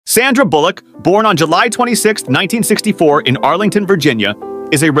Sandra Bullock, born on July 26, 1964 in Arlington, Virginia,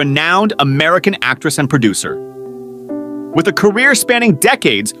 is a renowned American actress and producer. With a career spanning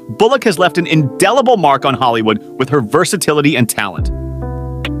decades, Bullock has left an indelible mark on Hollywood with her versatility and talent.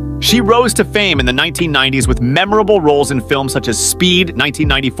 She rose to fame in the 1990s with memorable roles in films such as Speed,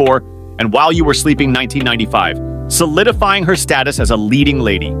 1994, and While You Were Sleeping, 1995, solidifying her status as a leading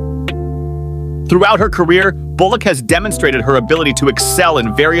lady. Throughout her career, Bullock has demonstrated her ability to excel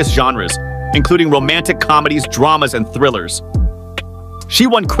in various genres, including romantic comedies, dramas, and thrillers. She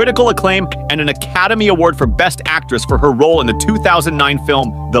won critical acclaim and an Academy Award for Best Actress for her role in the 2009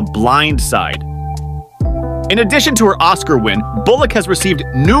 film The Blind Side. In addition to her Oscar win, Bullock has received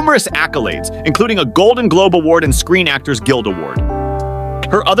numerous accolades, including a Golden Globe Award and Screen Actors Guild Award.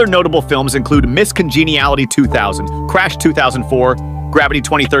 Her other notable films include Miss Congeniality 2000, Crash 2004, Gravity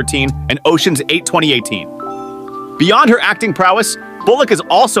 2013, and Ocean's 8 2018. Beyond her acting prowess, Bullock is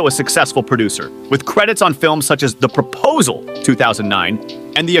also a successful producer, with credits on films such as The Proposal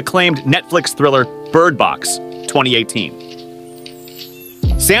 2009 and the acclaimed Netflix thriller Bird Box 2018.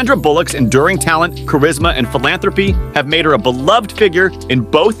 Sandra Bullock's enduring talent, charisma, and philanthropy have made her a beloved figure in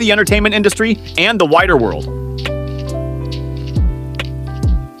both the entertainment industry and the wider world.